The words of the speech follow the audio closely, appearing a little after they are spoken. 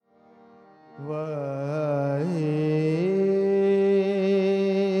वाहेगुरु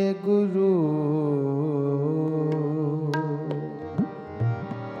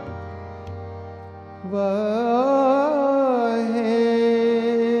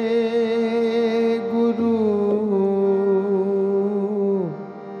वाहेगुरु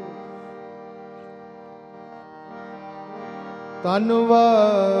तन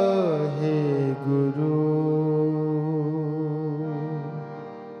वाहेगुरु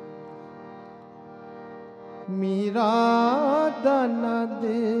मीरा दन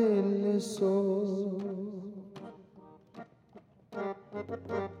दिल सो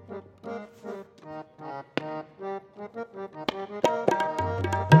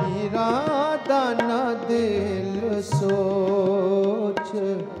मीरा दन दिल सोच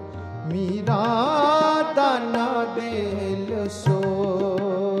मीरा दन दिल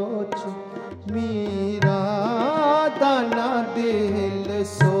सोच मीरा दन दिल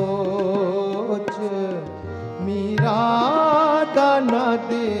सोच मीरा दन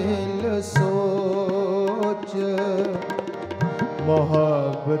दिल सोच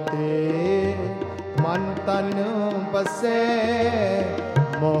मोहब्बते मन तन बसे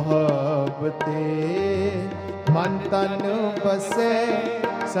मोहब्बते मन तन बसे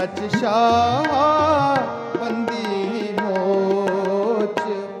सच शाह बंदी मोच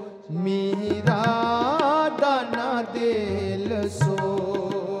मीरा दाना दिल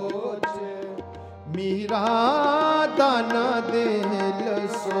सोच मीरा दाना दिल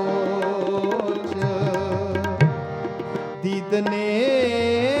सोच दीदने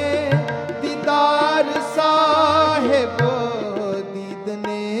दीदार साहिब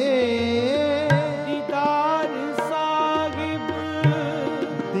दीदने दीदार साहिब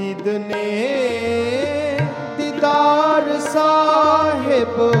दीदने दीदार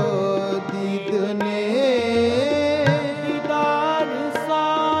साहिब दीदने दीदार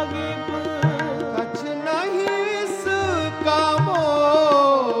साहिब कछ नहीं इसका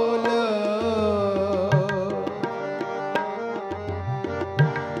मोल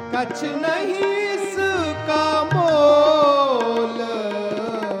कछ नहीं इसका मोल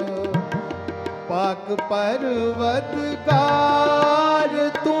पाक परवदगार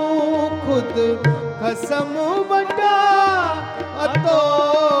तू खुद कसम बटा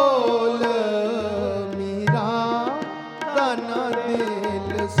अतोल मीरा दाना दिल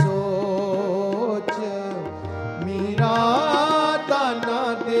सोच मीरा दाना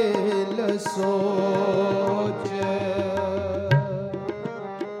दिल सोच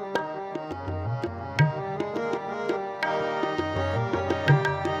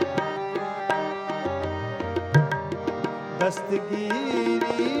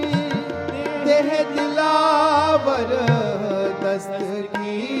दस्तगीरी देह दिलावर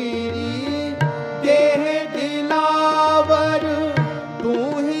दस्तगीरी देह दिलावर तू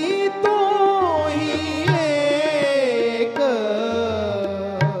ही एक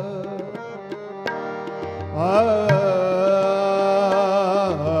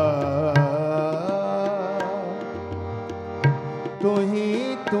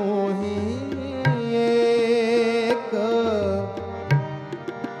तू ही एक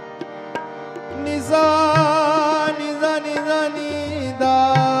निजा निजा निजा निदा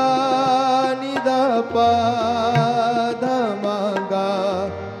निदा पा धमगा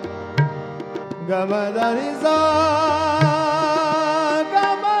गमदा निजा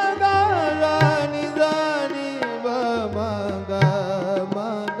गमदा निजा निबा मगा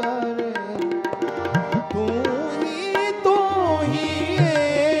मगर तू ही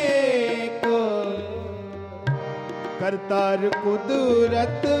एक करतार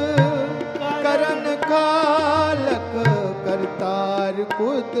कुदरत करन खालक करतार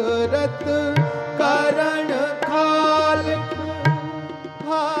कुदरत करन खालक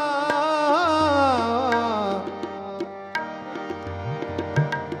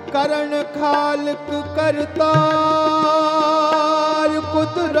करन खालक करतार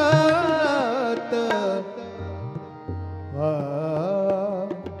कुदरत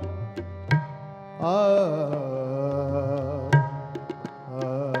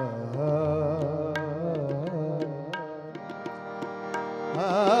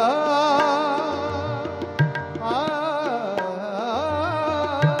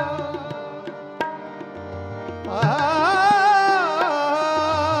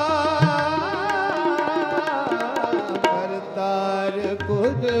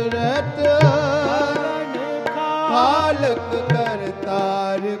कुदरत खालक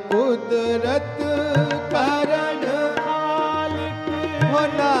करतार कुदरत करण खालक हो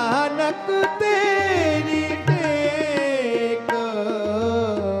नानक तेरी टेक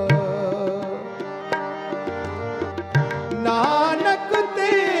नानक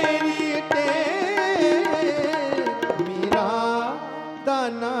तेरी टेक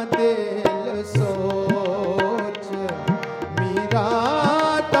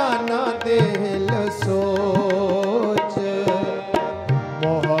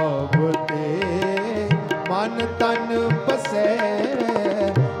तन बसै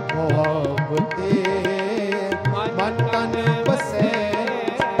मोहब्बते मन तन बसै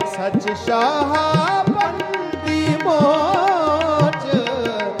सच शाह बंदी मोच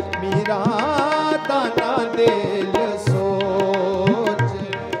मीरा दाना दिल सोच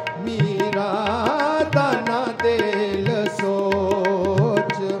मीरा दाना दिल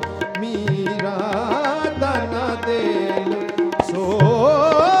सोच मीरा दाना दिल सोच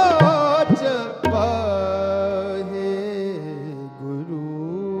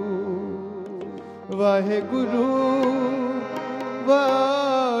वाहे गुरु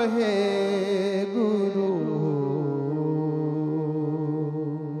वाहे गुरु।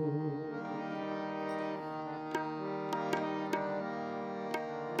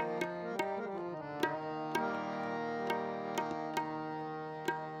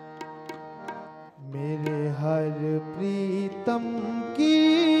 मेरे हर प्रीतम की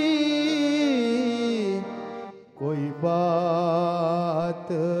कोई बात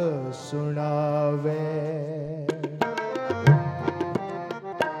सुनावे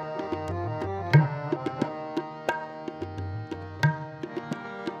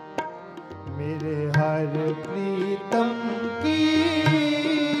मेरे हर प्रीतम की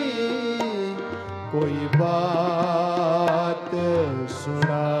कोई बात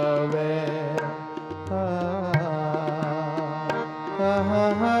सुनावे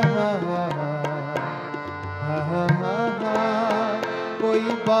कोई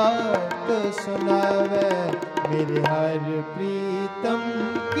बात सुनावे मेरे हर प्रीतम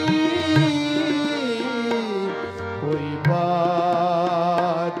की कोई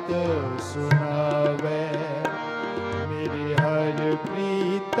बात सुनावे मेरे हर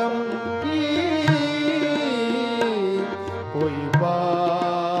प्रीतम की कोई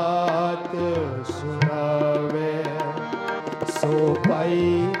बात सुनावे सो पाई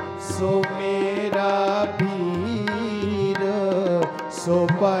सो मेरा पीर सो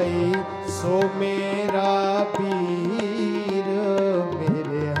पाई सो मेरा पीर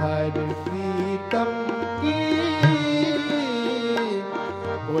मेरे हर प्रीतम की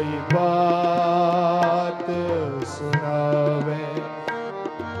कोई बात सुनावे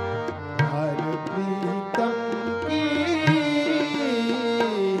हर प्रीतम की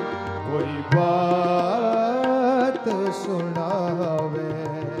कोई बात सुनावे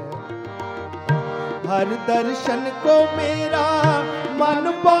हर दर्शन को मेरा मन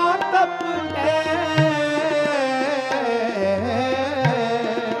बातप है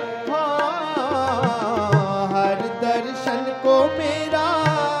हर दर्शन को मेरा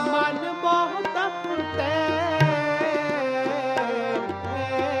मन बातप है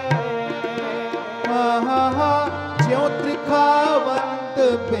ज्यों त्रिखावंत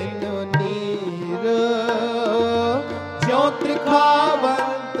बिन नीर ज्यों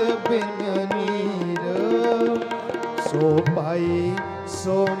त्रिखावंत बिन नीर सो पाई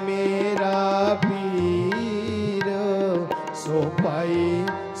सो मेरा पीर सो पाई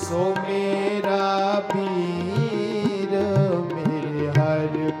सो मेरा पीर मेरे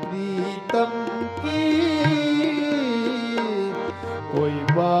हर प्रीतम की कोई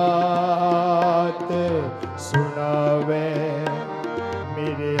बात सुनावे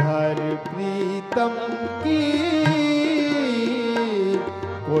मेरे हर प्रीतम की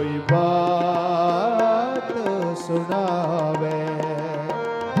कोई बात सुनावे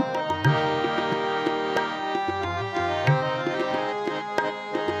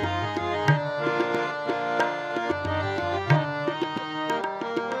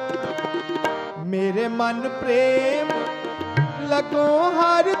मेरे मन प्रेम लगो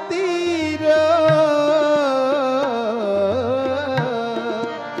हर तीर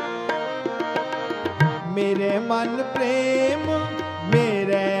मेरे मन प्रेम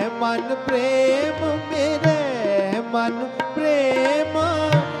मेरे मन प्रेम मेरे मन प्रेम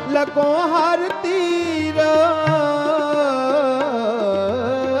लगो हर तीर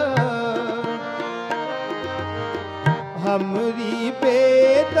हमरी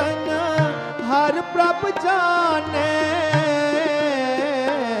बेदन हर प्रभ जाने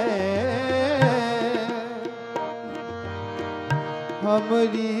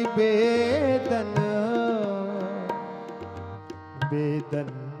हमरी बेदन बेदन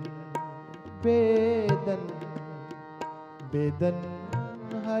बेदन बेदन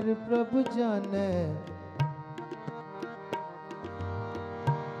हर प्रभ जाने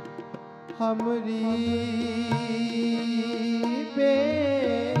हमरी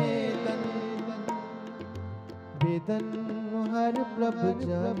बेदन बेदन हर प्रभ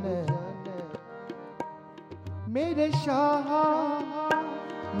जाने मेरे शाह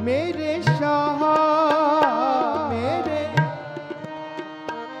मेरे शाह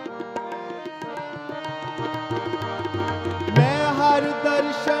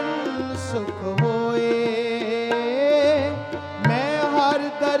दर्शन सुख होए, मैं हर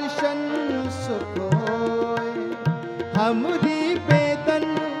दर्शन सुख होए। हमरी बेदन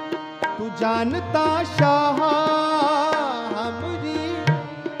तू जानता शाह, हमरी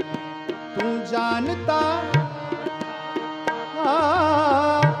तू जानता,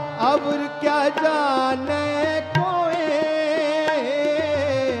 अब क्या जाने कोई,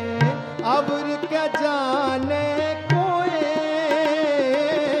 अब क्या जाने कोई।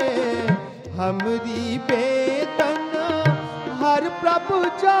 हमरी बेदन हर प्रभु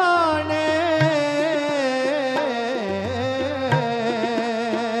जाने,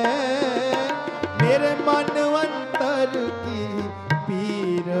 मेरे मन अंतर की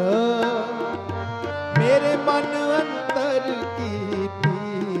पीर, मेरे मन अंतर की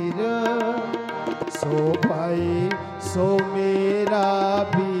पीर। सो पाए सो मेरा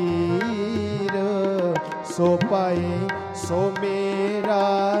वीर, सो पाए सो मेरा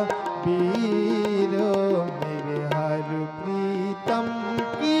वीर। मेरे हर प्रीतम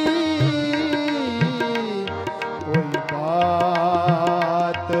की कोई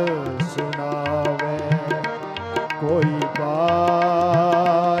बात सुनावे, कोई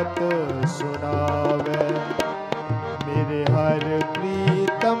बात सुनावे। मेरे हर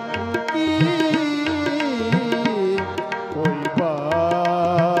प्रीतम की कोई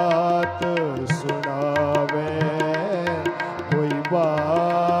बात सुनावे, कोई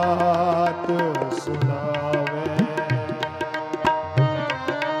बात सुनावे।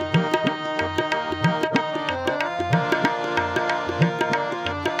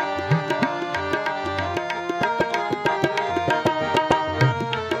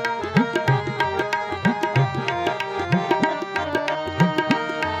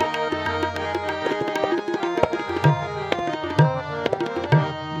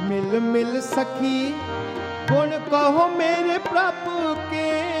 मिल मिल सखी गुण कहो मेरे प्रभु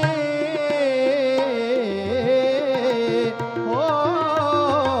के, हो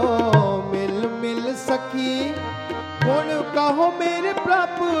मिल मिल सखी गुण कहो मेरे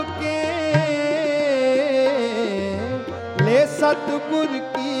प्रभु के। ले सतगुर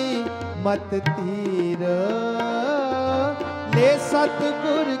की मत तीर, ले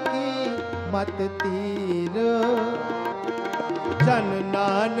सतगुर की मत तीर। जन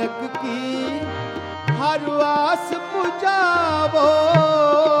नानक की हर आस पुजावो,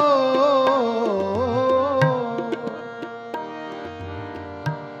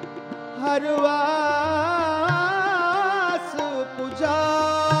 हर आस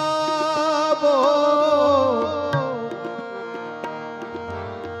पुजावो।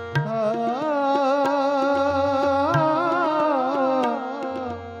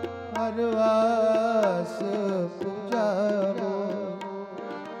 हर आस पुजावो।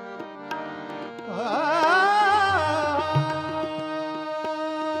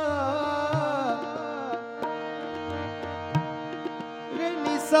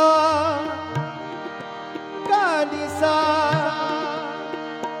 निसा का निसा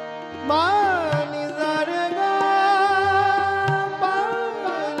मा निसा रे गा पा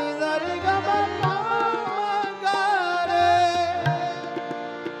निसा रे गा मा पा गा रे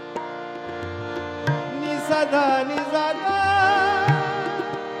निसा धा निसा गा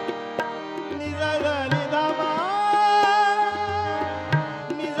निसा धा नि धा मा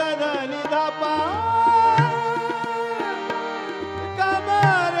निसा धा नि धा पा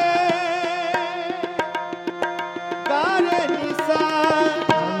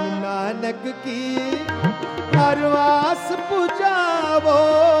नानक की हर आस पुजावो,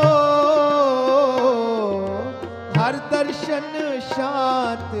 हर दर्शन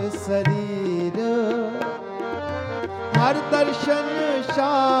शांत शरीर, हर दर्शन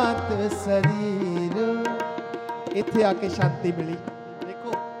शांत शरीर। इत्थे आके शांति मिली।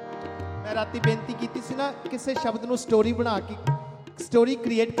 देखो मैं राती बेनती की सी ना, किसी शब्द नूं स्टोरी बना के स्टोरी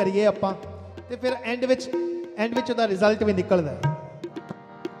क्रिएट करिए आपां, ते फिर एंड विच उहदा रिजल्ट भी निकलदा है।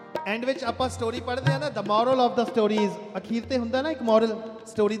 एंड विच आपां स्टोरी पढ़ते हैं ना, the moral of the story is, अखीर ते हुंदा ना एक मॉरल,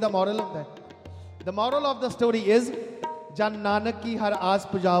 स्टोरी दा मॉरल हुंदा है। The moral of the story is, जन नानक की हर आस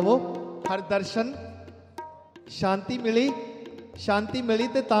पुजावो, हर दर्शन शांति मिली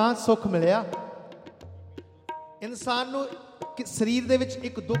ते तां सुख मिलिया। इंसान नूं शरीर दे विच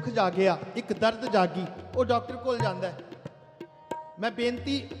एक दुख जागिया, एक दर्द जागी, वो डॉक्टर कोल जांदा है। मैं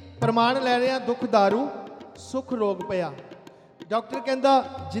बेनती प्रमाण लै रहा, दुख दारू सुख रोग पिया। डॉक्टर कहता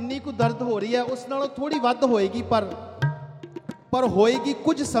जिन्नी को दर्द हो रही है उस नालों थोड़ी वध होएगी, पर होएगी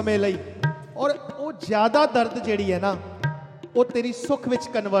कुछ समय लई, और वो ज़्यादा दर्द जिहड़ी है ना वो तेरी सुख विच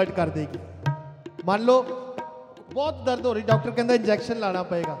कन्वर्ट कर देगी। मान लो बहुत दर्द हो रही, डॉक्टर कहता इंजैक्शन लाना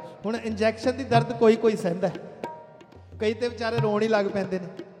पएगा। हुण इंजैक्शन की दर्द कोई सहंदा है, कई तो बेचारे रोण ही लग पैंदे ने,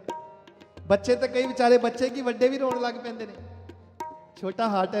 बच्चे तो कई बेचारे बच्चे की वड्डे भी रोण लग पैंदे ने, छोटा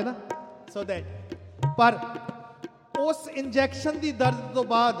हार्ट है ना, सो दैट। पर उस इंजैक्शन की दर्द तो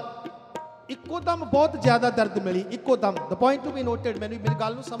बाद इक्को दम बहुत ज्यादा दर्द मिली, इक्को दम, the point to be noted, मैंने मेरी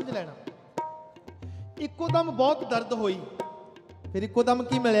गल नूं समझ लेना, इक्को दम बहुत दर्द हुई, फिर इक्को दम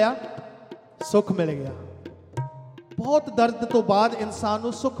की मिलिया, सुख मिल गया। बहुत दर्द तो बाद इंसान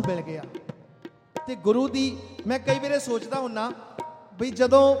नूं सुख मिल गया। ते गुरु दी मैं कई बार सोचता हुन्ना भी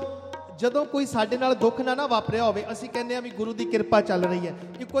जदों कोई साडे नाल दुख ना वापरिया होवे, असीं कहने आ भी गुरु दी कृपा चल रही है,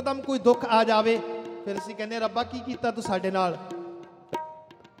 इक्को दम कोई दुख आ जावे फिर असीं कहने रब्बा की कीता तू साडे नाल,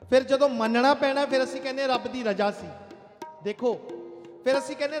 फिर जदों मनना पैना फिर असीं कहने रब दी रजा सी। देखो फिर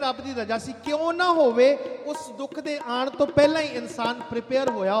असीं कहने रब दी रजा सी, क्यों ना होवे उस दुख दे आण तो पहला ही इंसान प्रिपेयर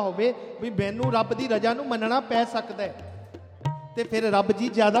होया होवे भी मैनू रब दी रजा नूं मनना पै सकदा है, ते फिर रब जी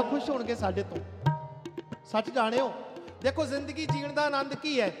ज्यादा खुश होणगे साडे तो। सच जाने हो, देखो जिंदगी जीण दा आनंद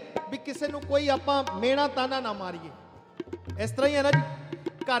की है भी किसी नूं कोई आपां मेणा ताना ना मारीए। इस तरह ही है ना जी,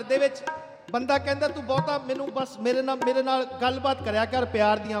 घर दे विच बंदा कहंदा तू बहुता मैनू बस मेरे नाल गलबात करया कर,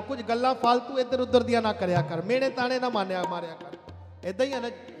 प्यार दियां कुछ गल्लां फालतू इधर उधर दियां ना करया कर, मेणे ताने ना मारिया कर, इदां ही है ना।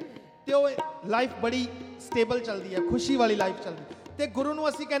 ते ओह लाइफ बड़ी स्टेबल चलदी है, खुशी वाली लाइफ चलदी। ते गुरु नूं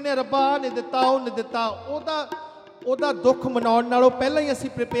असीं कहने रब्बा आ नहीं दिता, ओह नहीं दिता, ओहदा दुख मनाउण नालों पहलां ही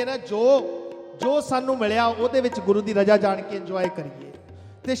असीं प्रिपेयर है, जो सानू मिलिया ਉਹਦੇ ਵਿੱਚ गुरु ਦੀ रजा जान के इंजॉय करिए।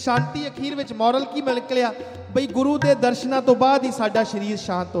 ਤੇ शांति अखीर ਵਿੱਚ मॉरल की मिल लिया बई गुरु के दर्शनों तो बाद ही साडा शरीर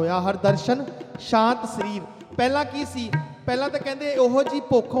शांत होया। हर दर्शन शांत शरीर। पहला की सी, पहला तो कहते इहो जी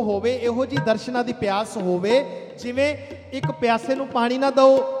भुख होवे, इहो जी दर्शनां दी प्यास होवे, जिवें एक प्यासे नूं पानी ना दो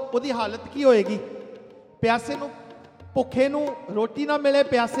उहदी हालत की होएगी। प्यासे नूं भुखे नूं रोटी ना मिले,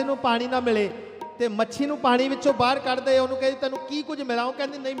 प्यासे नूं पानी ना मिले, ते मच्छी नूं पानी विचों बाहर कढ दे, उहनूं कहदे तैनूं की कुछ मिला, वो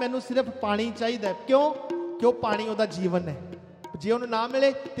कहंदी नहीं मैनूं सिर्फ पानी चाहिए। क्यों? क्यों पानी उहदा जीवन है। जे उन्हें ना मिले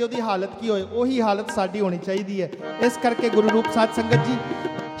तो उहदी हालत की होए, उही हालत साडी होनी चाहिए है। इस करके गुरु रूप साध संगत जी,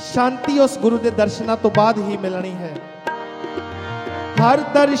 शांति उस गुरु के दर्शनों तो बाद ही मिलनी है। हर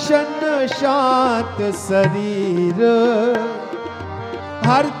दर्शन शांत शरीर,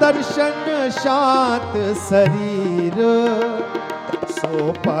 हर दर्शन शांत शरीर,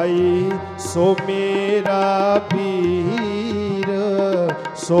 सो पाई सो मेरा वीर,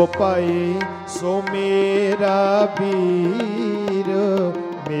 सो पाई सो मेरा वीर,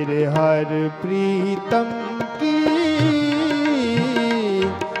 मेरे हर प्रीतम की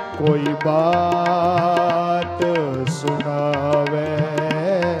कोई बात सुनावे,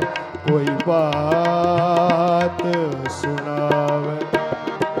 कोई बात सुनावे,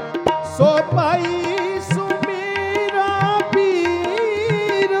 सो पाई सो मेरा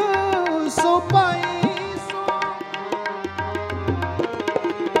वीर, सो पाई सो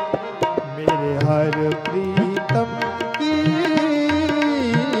मेरे हर प्रीतम की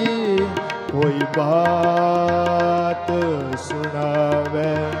कोई बात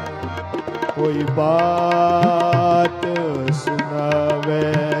सुनावे, कोई बात सुनावे,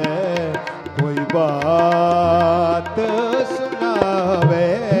 कोई बात सुनावे।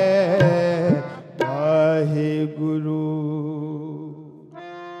 वाहे गुरु।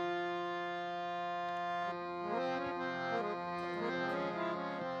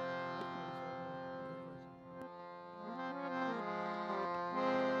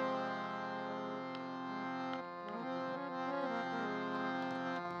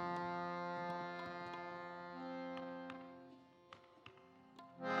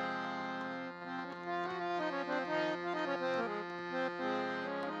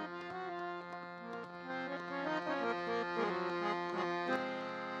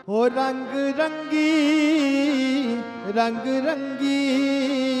 ओ रंग रंगी, रंग रंगी,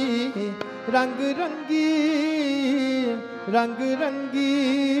 रंग रंगी, रंग रंगी,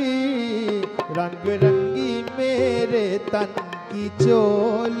 रंग रंगी मेरे तन की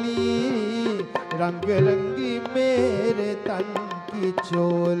चोली, रंग रंगी मेरे तन की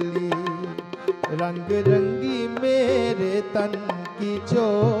चोली, रंग रंगी मेरे तन की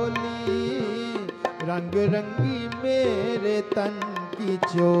चोली, रंग रंगी मेरे तन की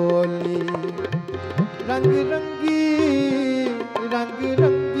चोली, रंग रंगी, रंग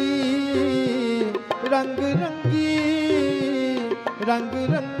रंगी, रंग रंगी, रंग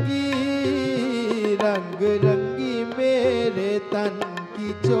रंगी, रंग रंगी मेरे तन की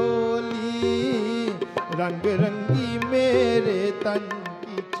चोली, रंग रंगी मेरे तन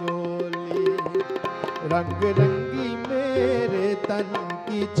की चोली, रंग रंगी मेरे तन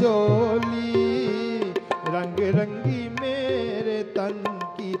की चोली, रंग रंगी मेरे तन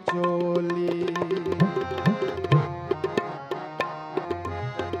की चोली।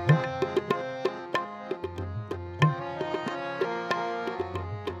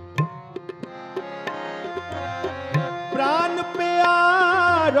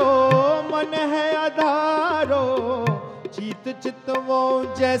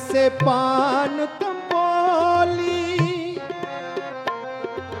 चितवों जैसे पान तंबोली,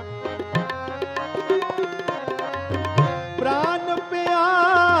 प्राण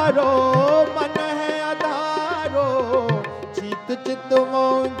प्यारो मन है आधारो, चित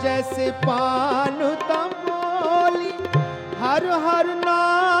चितवों जैसे पान तंबोली, हर हर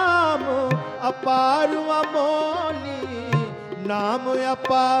नाम अपार अमोली, नाम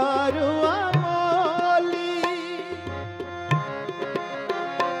अपार अमोली।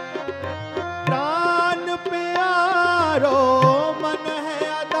 प्राण प्यारो मन है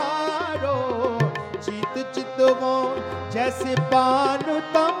आधारो, चित चितवों जैसे पान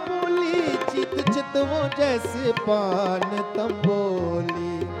तंबोली, चित चितवों जैसे पान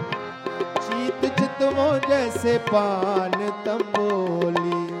तंबोली, चित चितवों जैसे पान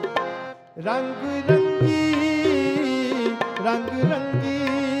तंबोली। रंग रंगी रंग रंगी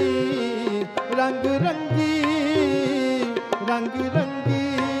रंग रंगी रंग रंगी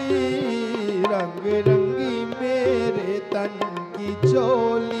रंग रंगी मेरे तन की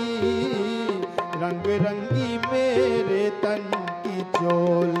चोली, रंग रंगी मेरे तन की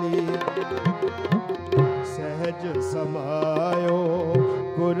चोली। सहज समायो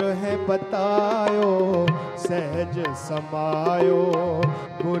गुर है बतायो, सहज समायो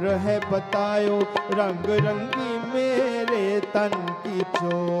गुर है बतायो, रंग रंगी मेरे तन की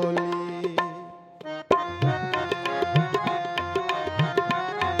चोली।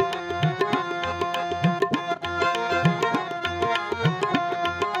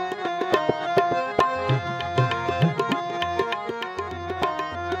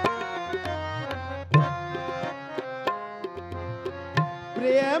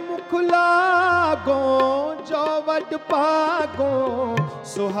 मुख लागो जो वड पागो,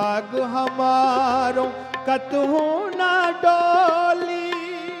 सुहाग हमारो कतहु ना डोली,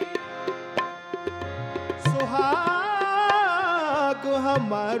 सुहाग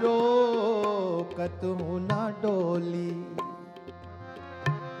हमारो कतहु ना डोली।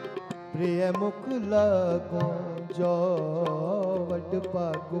 प्रिय मुख लागो जो वड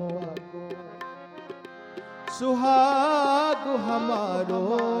पागो, सुहाग हमारो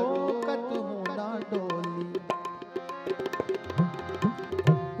कतहु ना डोली।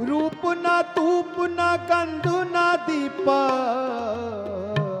 रूप ना तूप ना गंध ना दीपा,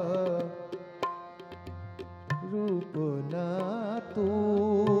 रूप ना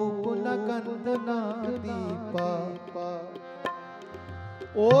तूप ना गंध ना दीपा।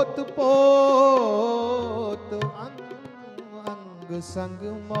 ओत पोत अंग अंग संग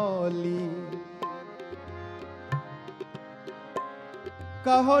मौली,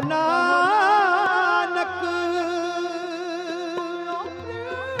 कहो नानक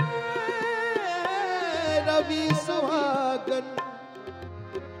रवि सुहागन,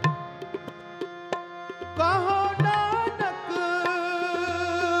 कहो नानक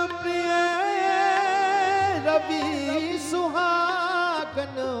प्रिय रवि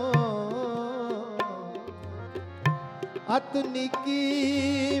सुहागन। अतनी की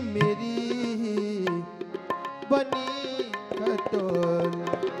मेरी बनी खटोल,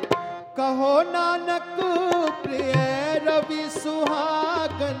 कहो नानक प्रिय रवि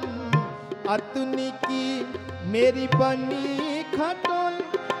सुहागन। अतनी की मेरी बनी खटोल,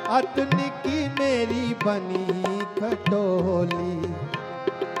 अतनी की मेरी बनी खटोली,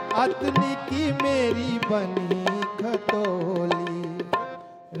 अतनी की मेरी बनी खटोली।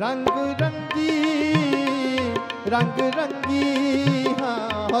 रंग रंगी रंग रंगी,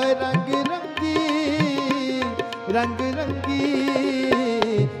 हाँ है रंग रंगी रंग रंगी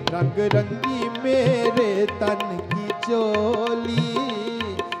रंग रंगी मेरे तन की चोली,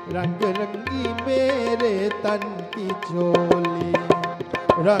 रंग रंगी मेरे तन की चोली,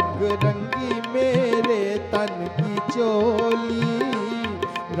 रंग रंगी मेरे तन की चोली,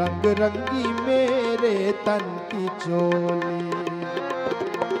 रंग रंगी मेरे तन की चोली।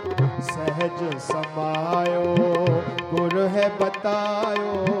 सहज समायो गुर है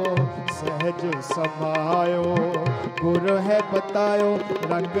बतायो, सहज समायो गुर है बतायो,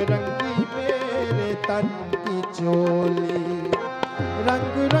 रंग रंगी मेरे तन की चोली।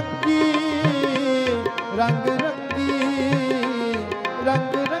 रंग रंगी रंग रंगी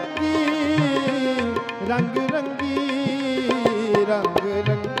रंग रंगी रंग रंगी रंग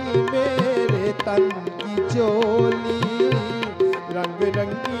रंगी मेरे तन की चोली, रंग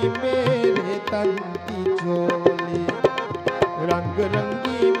रंगी मेरे तन की चोली, रंग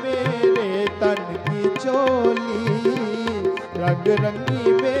रंगी मेरे तन की चोली, रंग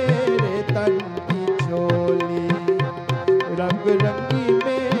रंगी मेरे तन की चोली, रंग रंगी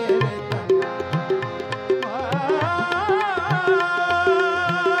मेरे तन।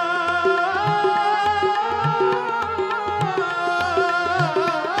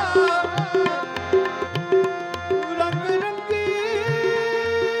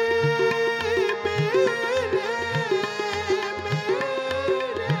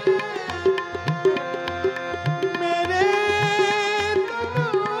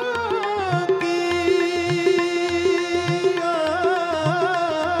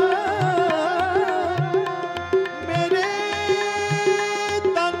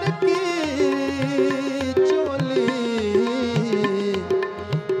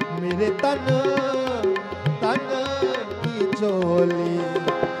 मेरे तन तन की चोली,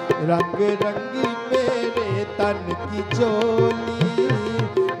 रंग रंगी मेरे तन की चोली,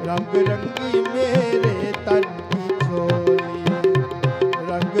 रंग रंगी मेरे तन की चोली,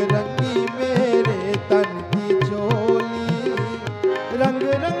 रंग रंगी मेरे तन की चोली, रंग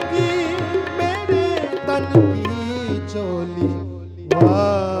रंगी मेरे तन की चोली।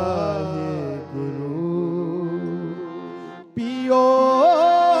 वाहे गुरु पियो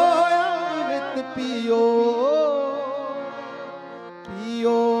अमृत पियो,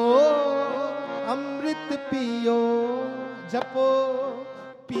 पियो अमृत पियो, जपो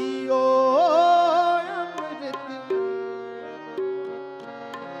पियो अमृत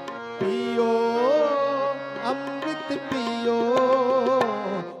पियो, अमृत पियो,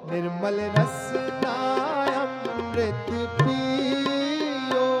 निर्मल रसना अमृत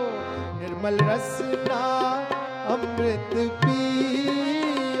पियो, निर्मल रसना अमृत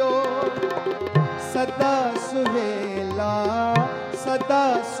पियो, सदा सुहेला सदा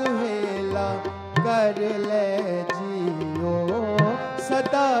सुहेला कर ले जियो,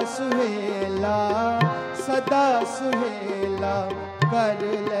 सदा सुहेला सदा सुहेला कर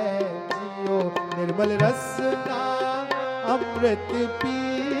ले जियो, निर्मल रसना अमृत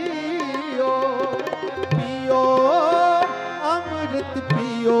पियो, पियो अमृत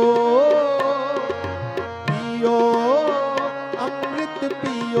पियो, पियो अमृत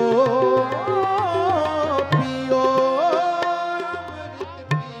पियो, पियो अमृत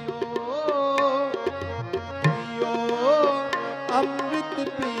पियो, पियो अमृत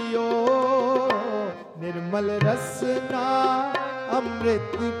पियो, निर्मल रसना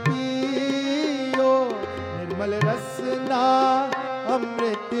अमृत पियो, निर्मल रसना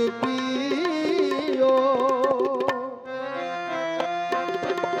अमृत पियो।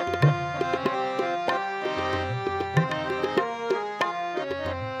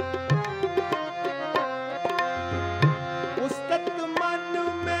 उस्तत मन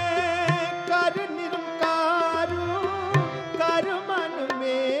में कर निरंकार, कर मन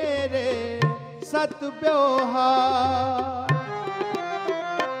मेरे सत व्यवहार,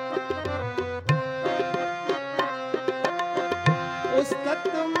 उस्तत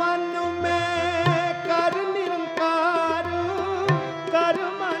मन में कर निरंकार, कर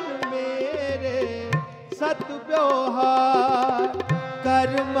मन मेरे सत व्यवहार,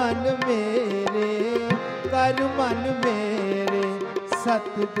 कर मन मेरे, कर मन मेरे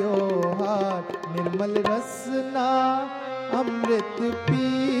सत व्यवहार, निर्मल रसना अमृत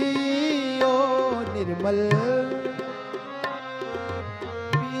पियो, निर्मल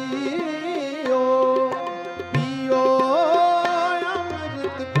पियो, पियो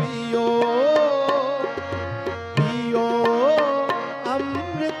अमृत पियो, पियो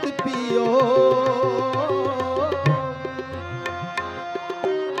अमृत पियो,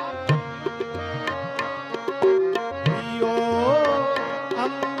 पियो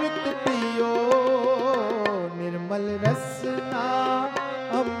अमृत पियो, निर्मल रसना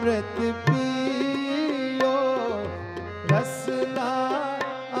अमृत पियो, रसना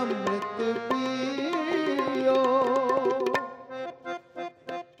अमृत पियो।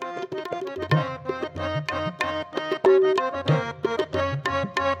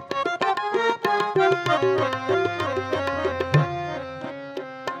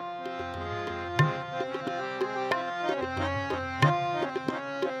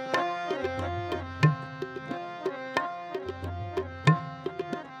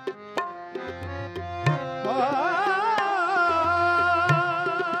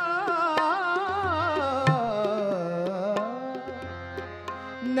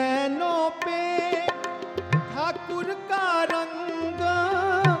 नैनों पे ठाकुर का रंग,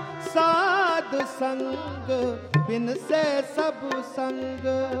 साध संग बिन से सब संग,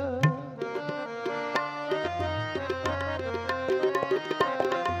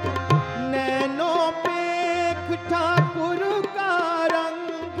 नैनों पे ठाकुर का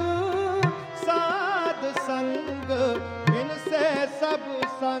रंग, साध संग बिन से सब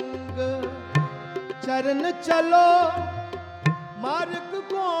संग, चरण चलो मार्ग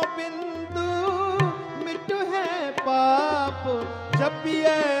गोविंद, मिट है पाप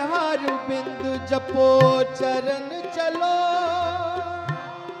जपिए हर बिंदु, जपो चरण चलो,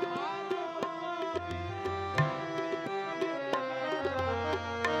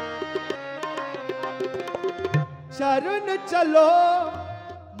 चरण चलो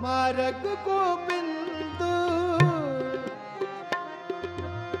मार्ग गोविंद,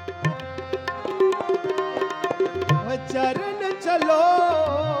 चरण चलो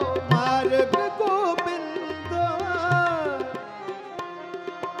मार्ग गोविंद,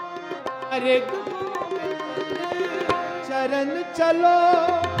 मार्ग गोविंद, चरण चलो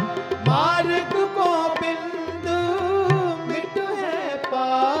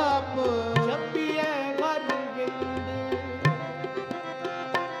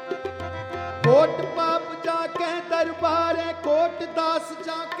दास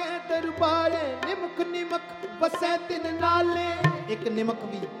जाके दरबारे निमक निमक बसै तिन नाले। एक निमक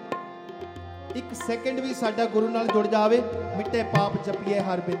भी, एक सेकंड भी साडा गुरु नाल जुड़ जावे, मिटे पाप जपिए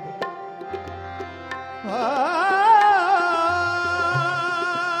हर बिंद।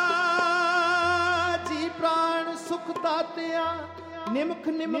 जी प्राण सुख दातिया निमक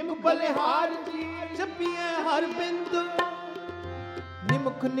निमक बलिहार जी जपिए हर बिंद।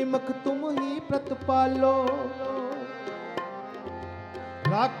 निमक निमक तुम ही प्रतिपालो,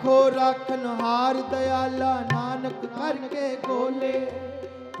 राखो राखन हार दयाला नानक करके गोले।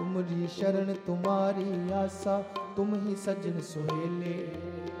 तुमरी शरण तुम्हारी आसा तुम ही सजन सुहेले।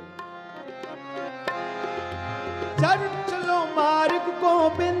 चल चलो मार्ग को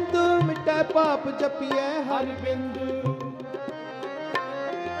बिंद मिटे पाप जपिए हर बिंद।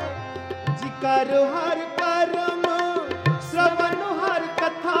 जिकर हर कर्म श्रवण हर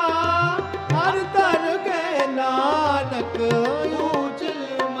कथा हर दर गए नानक ऊजल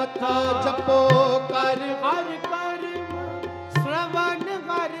मथा। जपो कर हर कर्म श्रवण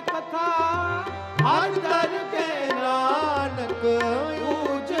हर कथा हर दर गए नानक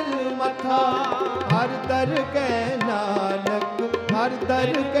ऊजल मथा। हर दर गए नानक हर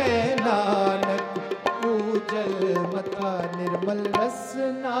दर गए नानक ऊजल मथा। निर्मल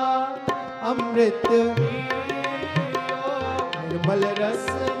रसना अमृत निर्मल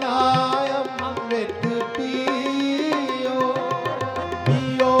रसना अमृत पियो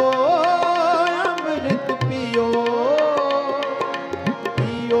पियो अमृत पियो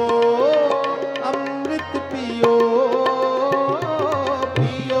पियो अमृत पियो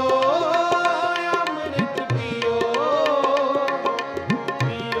पियो अमृत पियो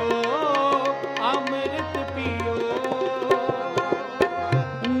पियो अमृत पियो।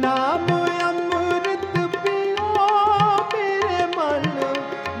 नाम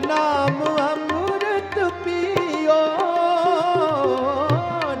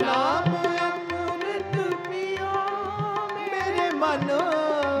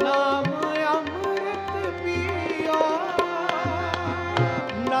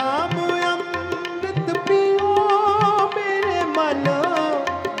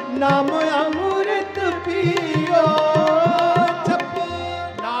नाम अमृत पियो। जपो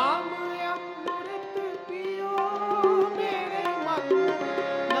नाम अमृत पियो मेरे मन।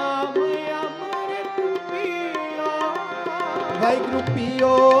 नाम अमृत पियो वाहिगुरु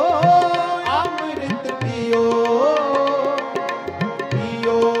पियो अमृत पियो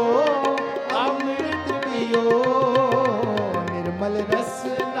पियो अमृत पियो। निर्मल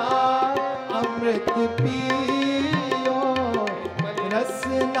रसना अमृत पियो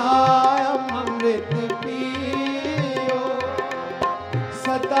रसना अमृत पियो।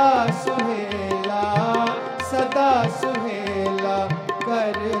 सदा सुहेला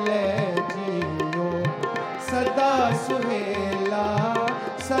कर ले जियो। सदा सुहेला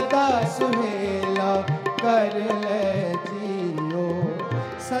कर ले जियो।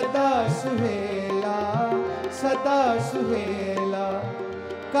 सदा सुहेला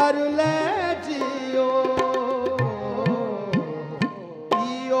कर ले जियो।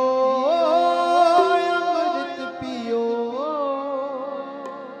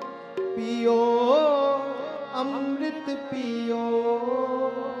 अमृत पियो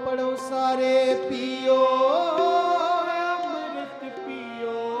पढ़ो सारे पियो अमृत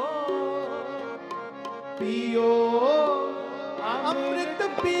पियो पियो अमृत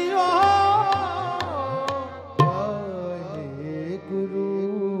पियो। वाहेगुरु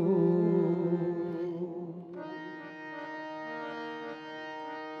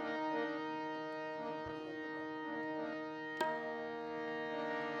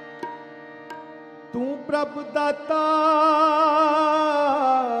तू प्रभु दाता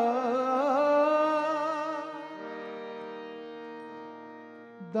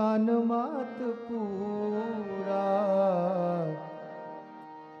दान मात पूरा।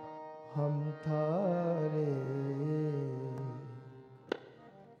 हम थारे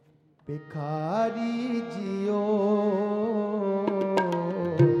भिखारी जियो।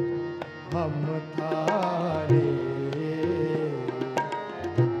 हम थारे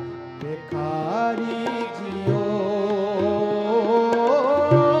भिखारी जियो।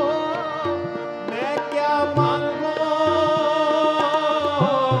 मैं क्या मांगू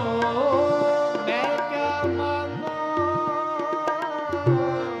मैं क्या मांगू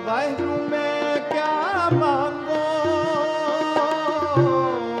वाहिगुरु मैं क्या मांगू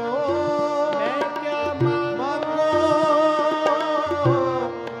मैं क्या मांगू।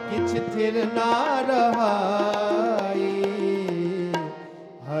 किछ थिर ना रहाई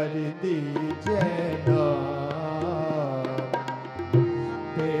हर दीजे नाम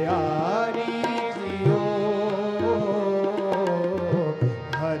प्यारी जियो।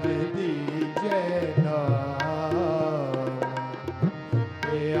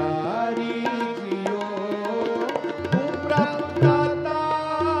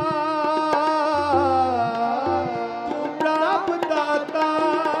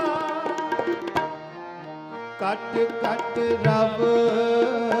 कट कट रव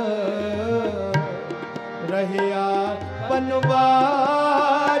रहया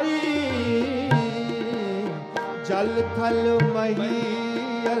बनवारी जल थल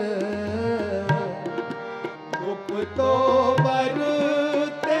महियल गुप्तो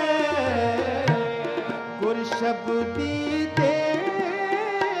बरते गुर शब्दी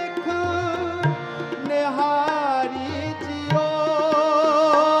देख निहारी जियो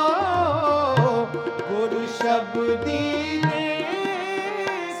गुरु शब्दी ने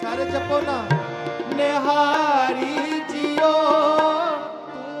सारे जपो ना निहारी जियो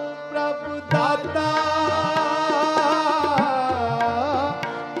तू प्रभु दाता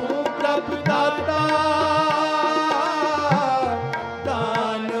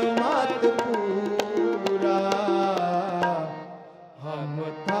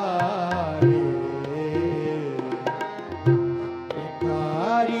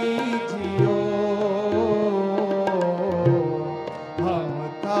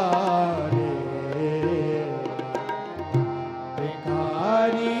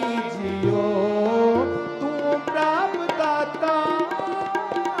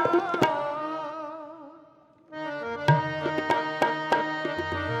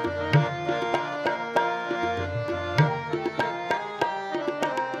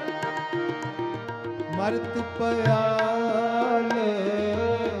मर्त पयाल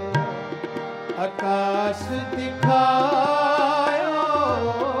आकाश दिखायो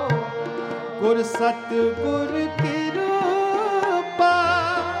गुर सतगुर कृपा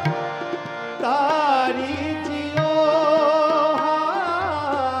तारी जियो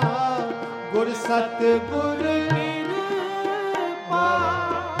गुर सतगुर कृपा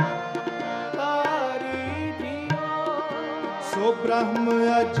तारी जियो सो ब्रह्म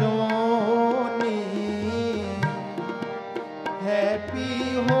अजोनी है पी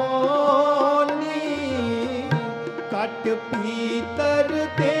होनी कट भीतर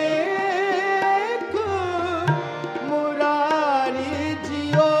देख मुरारी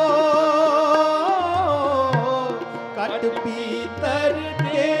जियो कट भीतर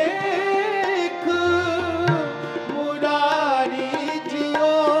देख मुरारी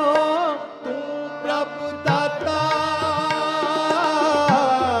जियो तू प्रभु दाता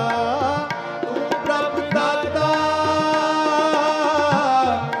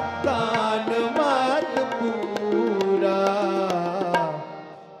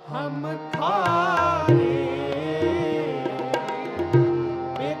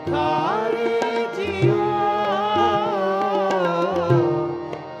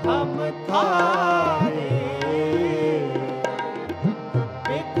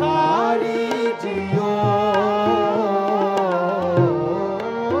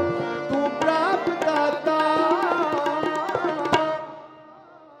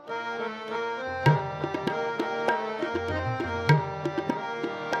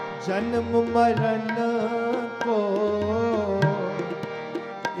जन्म मरण को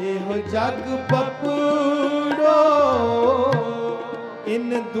एहो जग बपुड़ो इन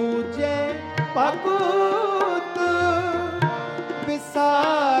दूजे पगुत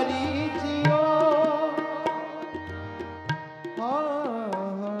विसारी जियो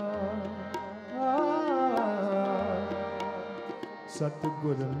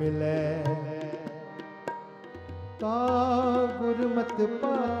सतगुर मिले ता गुरमत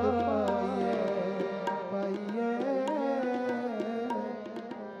पाइए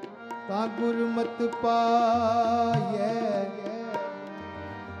ता गुरमत पाइए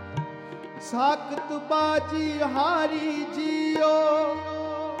साकत बाजी हारी जियो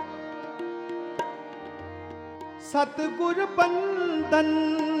सतगुर बंधन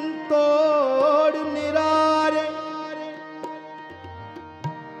तोड़ निरारे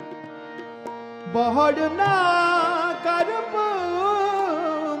बहुड़ ना गर्भ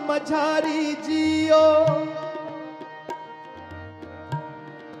मझारी जियो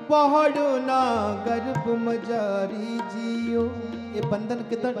बहुड़ ना गर्भ मझारी जियो ये बंधन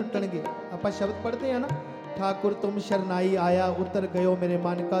कितना टूटणगे आप शब्द पढ़ते हैं ना ठाकुर तुम शरनाई आया उतर गयो मेरे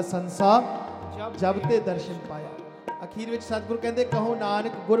मन का संसार जब ते दर्शन पाया अखीर विच सतगुरु कहंदे कहो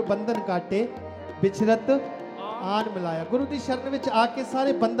नानक गुर बंधन काटे विचरत आन मिलाया गुरु दी शरण विच आके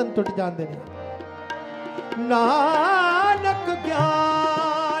सारे बंधन टुट जांदे ने नानक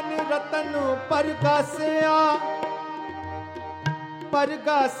ज्ञान रतन परगासिया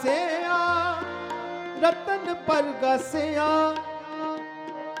रतन परगासिया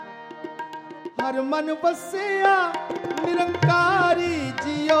हर मन बसिया निरंकारी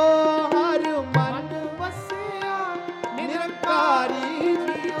जियो हर मन बसिया निरंकारी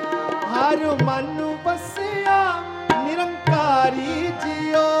जियो हर मन बसिया निरंकारी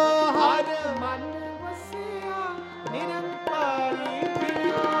जियो हर मन बसिया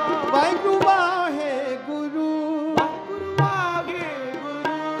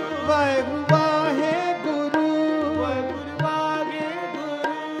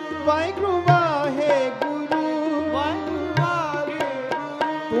वाहिगुरु वाहिगुरु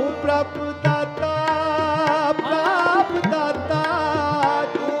तू प्रभु दाता प्रभु दाता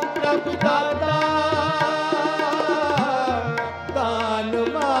तू प्रभु दाता दान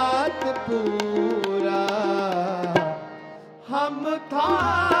मात पूरा हम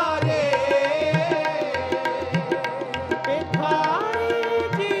थारे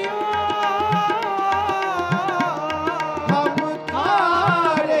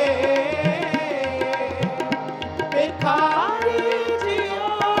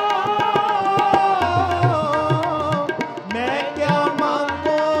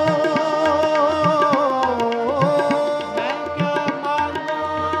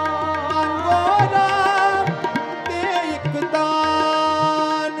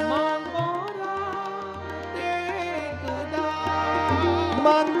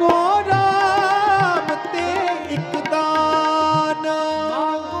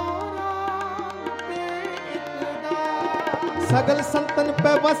सगल संतन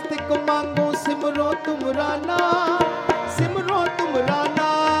पे वस्तिक मांगो सिमरो तुमरा नाम सिमरो तुमरा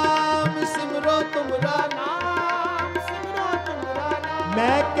नाम सिमरो तुमरा नाम सिमरो तुमरा नाम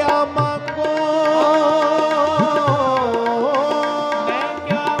मैं क्या मांगो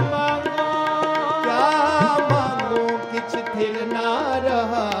किछ थिर ना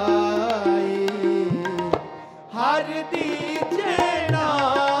रहाई हर दीजे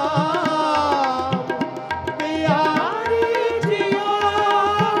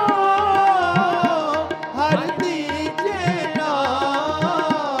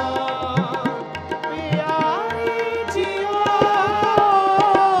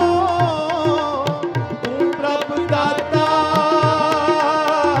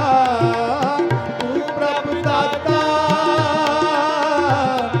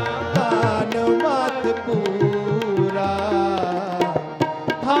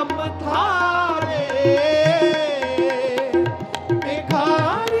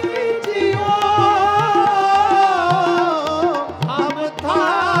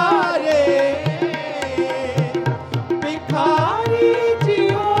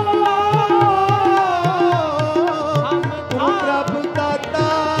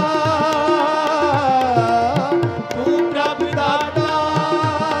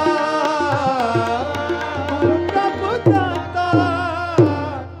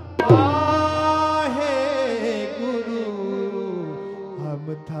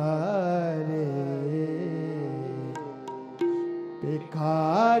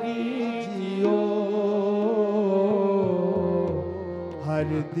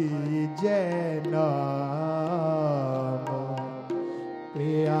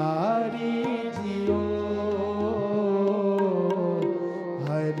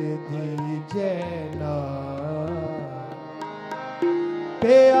जय